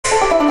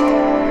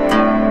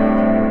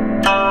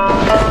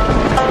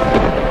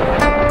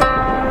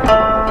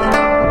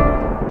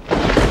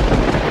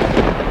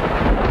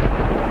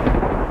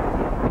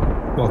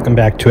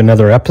Welcome back to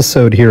another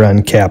episode here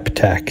on Kapp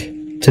Tech.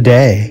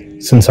 Today,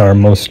 since our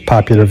most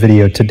popular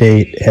video to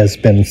date has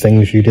been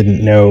things you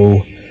didn't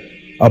know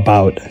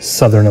about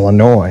Southern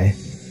Illinois,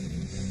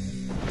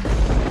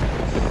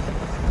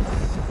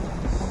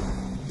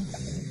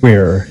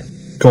 we're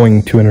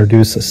going to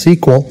introduce a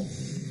sequel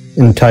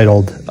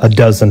entitled A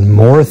Dozen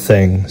More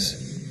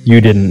Things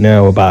You Didn't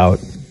Know About,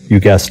 you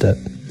guessed it,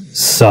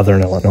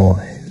 Southern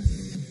Illinois.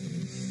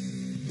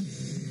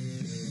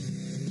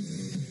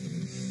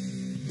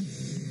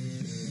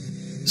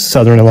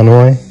 Southern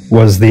Illinois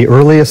was the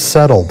earliest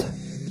settled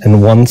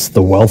and once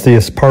the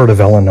wealthiest part of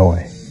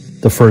Illinois.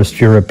 The first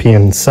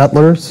European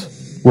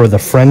settlers were the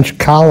French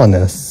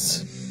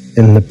colonists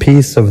in the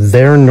piece of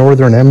their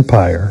northern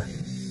empire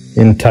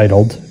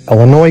entitled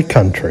Illinois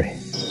Country.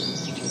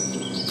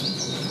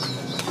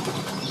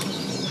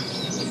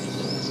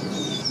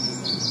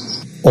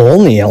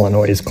 Only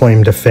Illinois'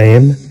 claim to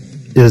fame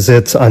is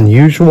its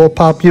unusual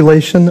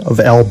population of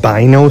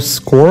albino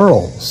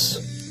squirrels.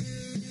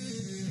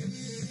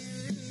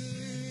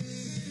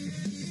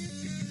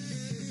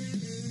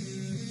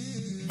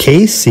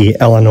 Casey,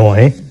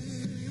 Illinois,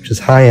 which is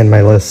high on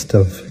my list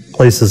of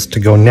places to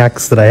go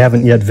next that I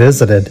haven't yet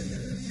visited,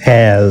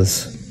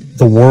 has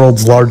the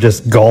world's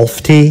largest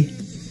golf tee,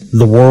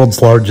 the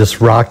world's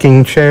largest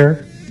rocking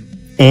chair,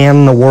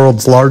 and the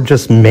world's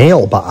largest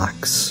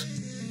mailbox.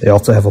 They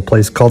also have a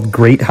place called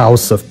Great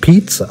House of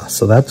Pizza,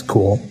 so that's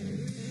cool.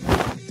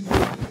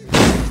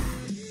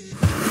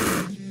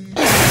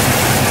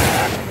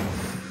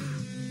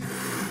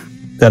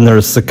 Then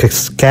there's the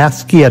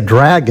Kaskaskia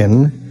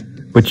Dragon,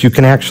 which you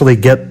can actually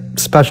get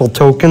special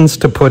tokens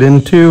to put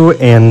into,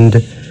 and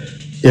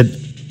it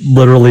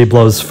literally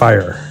blows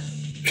fire.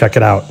 Check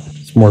it out.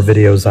 There's more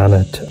videos on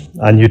it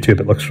on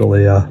YouTube. It looks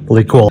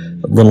really cool.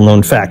 A little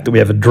known fact that we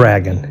have a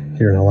dragon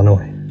here in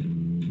Illinois.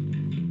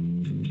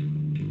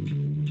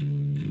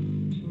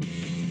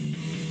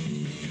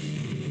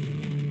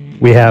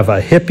 We have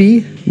a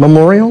hippie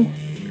memorial,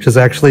 which is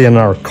actually in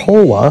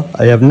Arcola.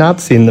 I have not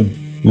seen the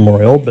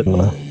memorial, but I'm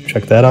gonna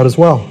check that out as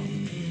well.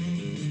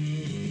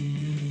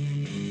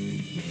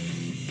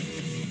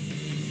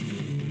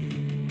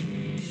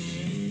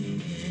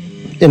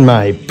 In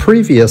my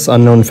previous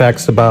Unknown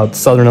Facts About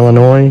Southern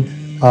Illinois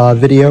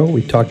video,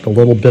 we talked a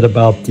little bit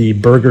about the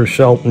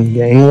Burger-Shelton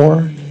Gang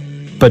War.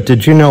 But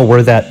did you know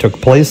where that took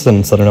place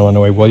in Southern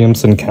Illinois?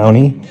 Williamson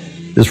County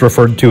is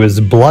referred to as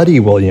Bloody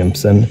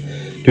Williamson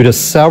due to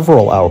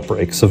several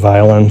outbreaks of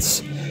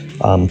violence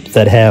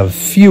that have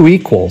few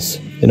equals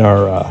in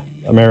our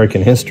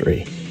American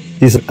history.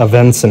 These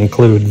events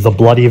include the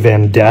Bloody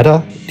Vendetta,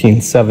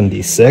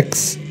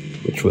 1876,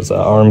 which was an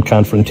armed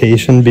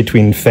confrontation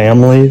between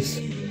families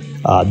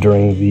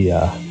during the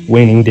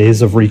waning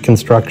days of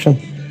Reconstruction,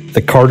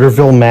 the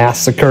Carterville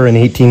Massacre in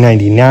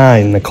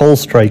 1899, the Coal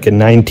Strike in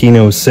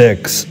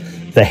 1906,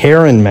 the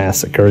Heron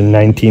Massacre in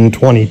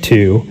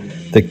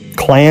 1922, the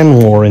Klan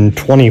War in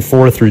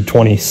 24 through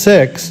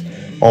 26,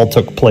 all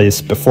took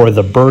place before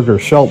the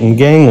Burger-Shelton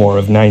Gang War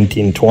of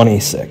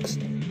 1926.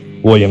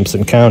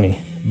 Williamson County,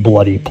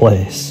 bloody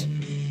place.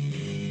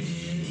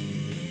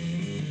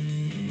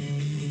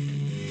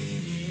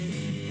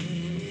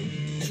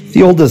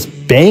 The oldest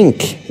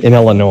bank in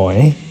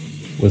Illinois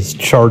was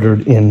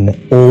chartered in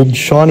Old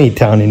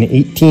Shawneetown in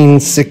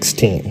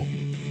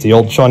 1816. The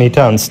Old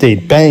Shawneetown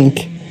State Bank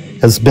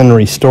has been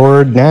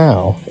restored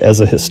now as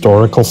a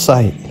historical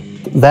site.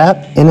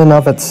 That in and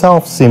of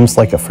itself seems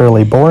like a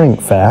fairly boring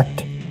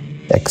fact,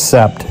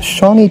 except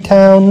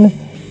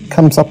Shawneetown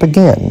comes up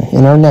again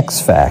in our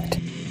next fact.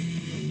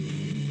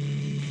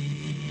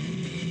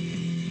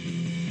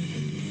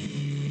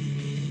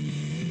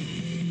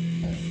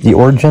 The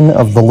origin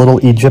of the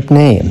Little Egypt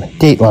name.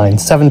 Dateline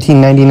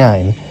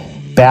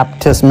 1799.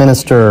 Baptist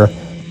minister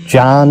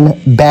John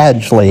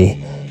Badgley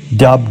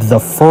dubbed the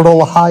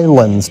Fertile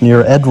Highlands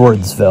near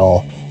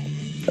Edwardsville,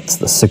 that's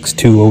the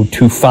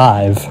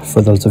 62025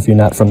 for those of you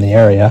not from the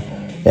area,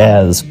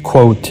 as,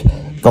 quote,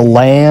 the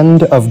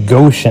land of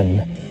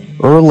Goshen.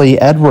 Early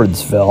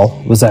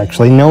Edwardsville was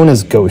actually known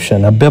as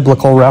Goshen, a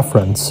biblical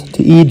reference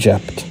to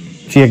Egypt.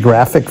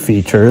 Geographic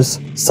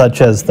features,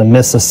 such as the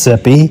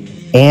Mississippi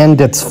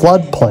and its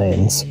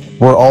floodplains,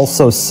 were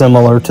also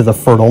similar to the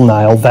fertile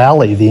Nile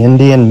Valley. The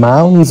Indian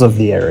mounds of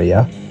the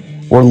area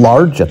were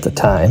large at the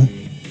time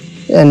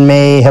and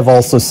may have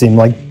also seemed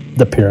like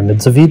the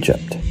pyramids of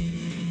Egypt.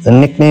 The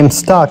nickname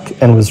stuck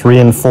and was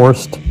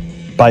reinforced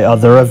by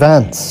other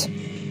events.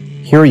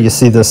 Here you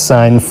see the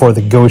sign for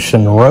the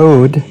Goshen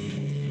Road,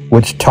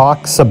 which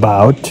talks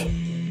about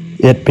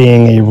it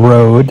being a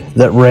road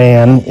that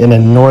ran in a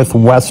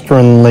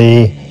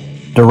northwesterly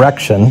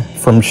direction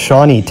from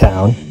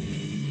Shawneetown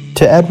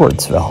to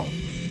Edwardsville.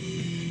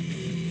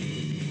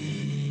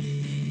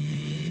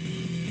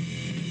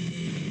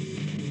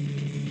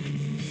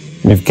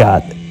 We've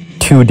got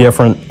two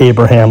different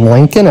Abraham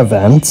Lincoln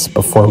events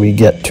before we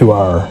get to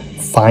our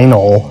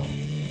final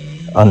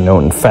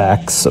unknown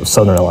facts of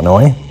Southern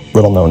Illinois,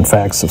 little known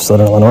facts of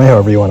Southern Illinois,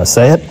 however you want to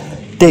say it.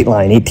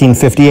 Dateline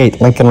 1858,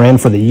 Lincoln ran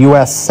for the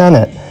U.S.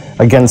 Senate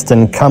Against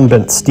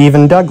incumbent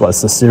Stephen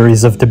Douglas, a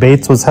series of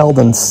debates was held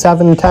in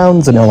 7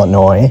 towns in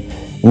Illinois,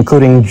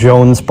 including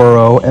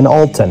Jonesboro and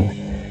Alton.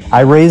 I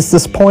raise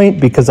this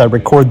point because I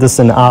record this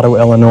in Otto,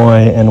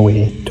 Illinois, and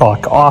we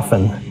talk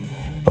often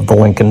of the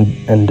Lincoln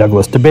and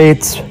Douglas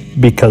debates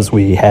because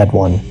we had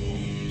one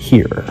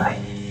here.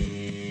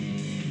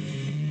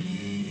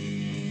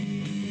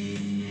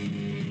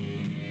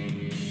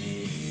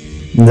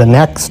 The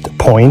next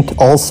point,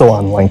 also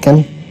on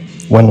Lincoln,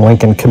 when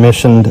Lincoln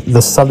commissioned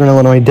the Southern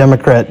Illinois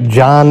Democrat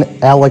John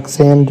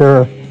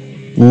Alexander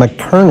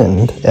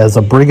McKernan as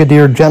a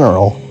brigadier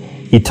general,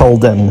 he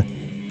told him,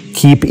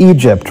 "Keep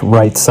Egypt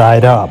right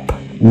side up,"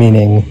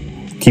 meaning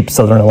keep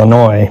Southern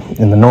Illinois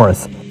in the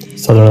north.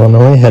 Southern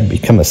Illinois had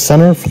become a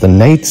center for the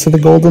Knights of the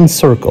Golden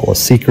Circle, a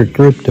secret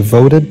group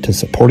devoted to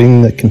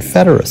supporting the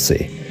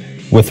Confederacy.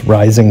 With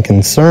rising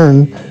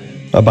concern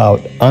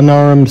about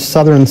unarmed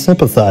Southern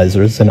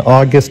sympathizers, in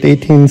August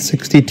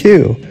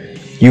 1862,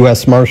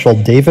 U.S. Marshal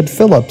David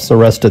Phillips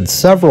arrested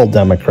several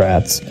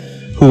Democrats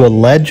who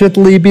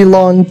allegedly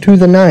belonged to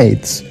the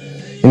Knights,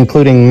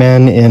 including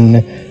men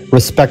in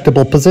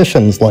respectable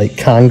positions like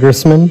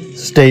congressmen,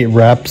 state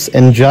reps,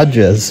 and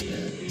judges,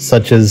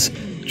 such as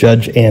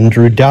Judge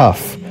Andrew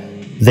Duff.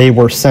 They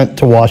were sent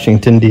to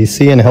Washington,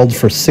 D.C. and held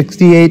for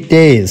 68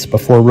 days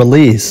before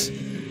release,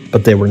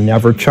 but they were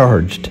never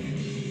charged.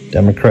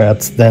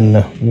 Democrats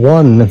then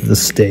won the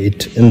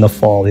state in the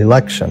fall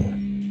election.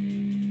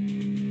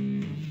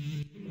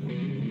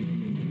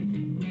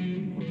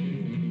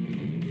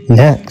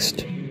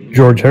 Next,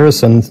 George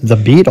Harrison, the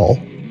Beatle,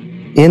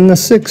 in the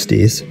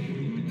 60s,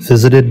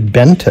 visited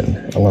Benton,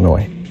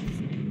 Illinois.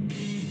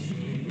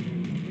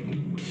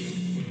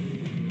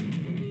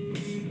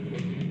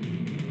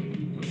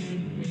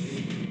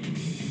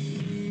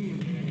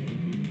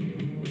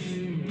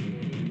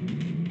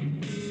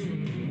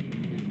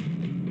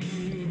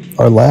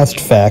 Our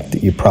last fact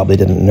that you probably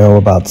didn't know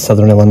about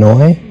Southern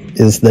Illinois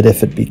is that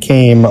if it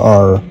became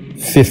our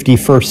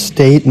 51st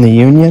state in the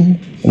Union,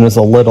 and there's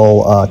a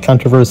little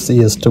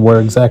controversy as to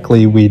where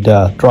exactly we'd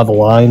draw the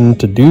line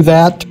to do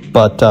that,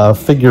 but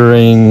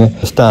figuring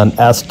just on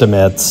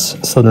estimates,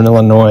 Southern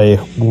Illinois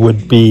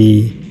would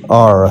be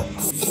our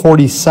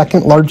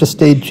 42nd largest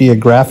state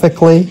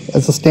geographically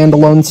as a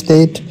standalone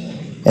state,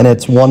 and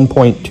its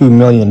 1.2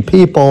 million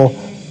people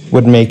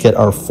would make it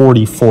our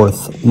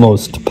 44th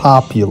most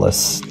populous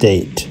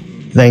state.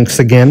 Thanks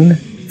again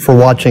for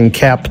watching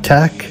Kapp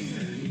Tech.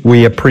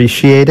 We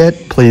appreciate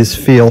it. Please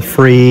feel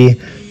free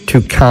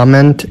to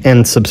comment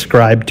and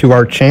subscribe to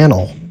our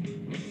channel.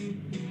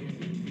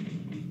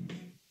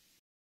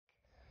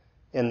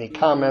 In the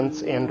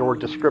comments and/or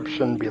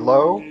description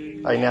below,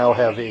 I now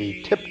have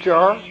a tip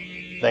jar.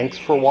 Thanks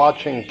for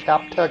watching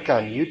Kapp Tech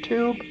on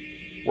YouTube.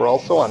 We're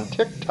also on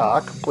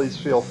TikTok. Please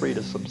feel free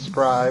to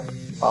subscribe.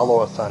 Follow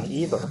us on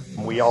either.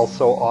 We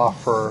also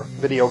offer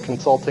video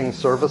consulting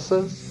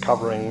services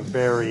covering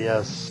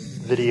various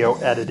video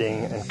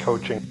editing and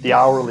coaching. The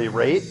hourly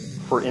rate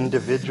for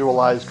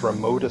individualized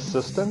remote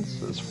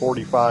assistance is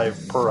 $45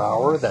 per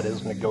hour. That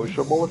is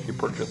negotiable if you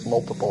purchase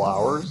multiple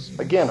hours.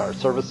 Again, our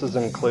services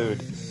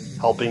include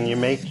helping you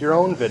make your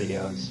own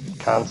videos,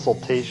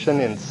 consultation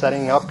in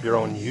setting up your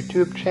own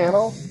YouTube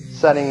channel,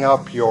 setting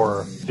up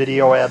your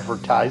video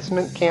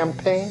advertisement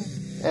campaign,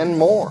 and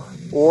more.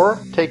 Or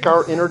take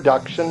our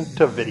Introduction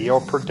to Video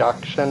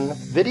Production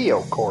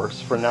video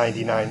course for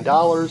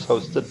 $99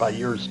 hosted by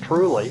yours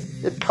truly.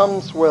 It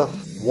comes with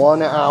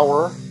 1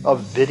 hour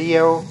of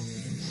video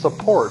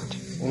support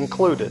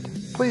included.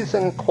 Please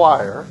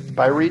inquire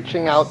by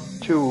reaching out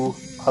to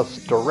us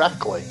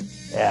directly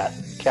at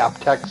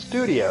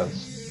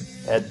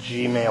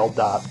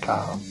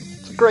kapptechstudios@gmail.com.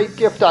 It's a great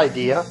gift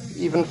idea,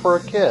 even for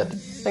a kid.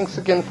 Thanks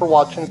again for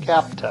watching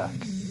Kapp Tech.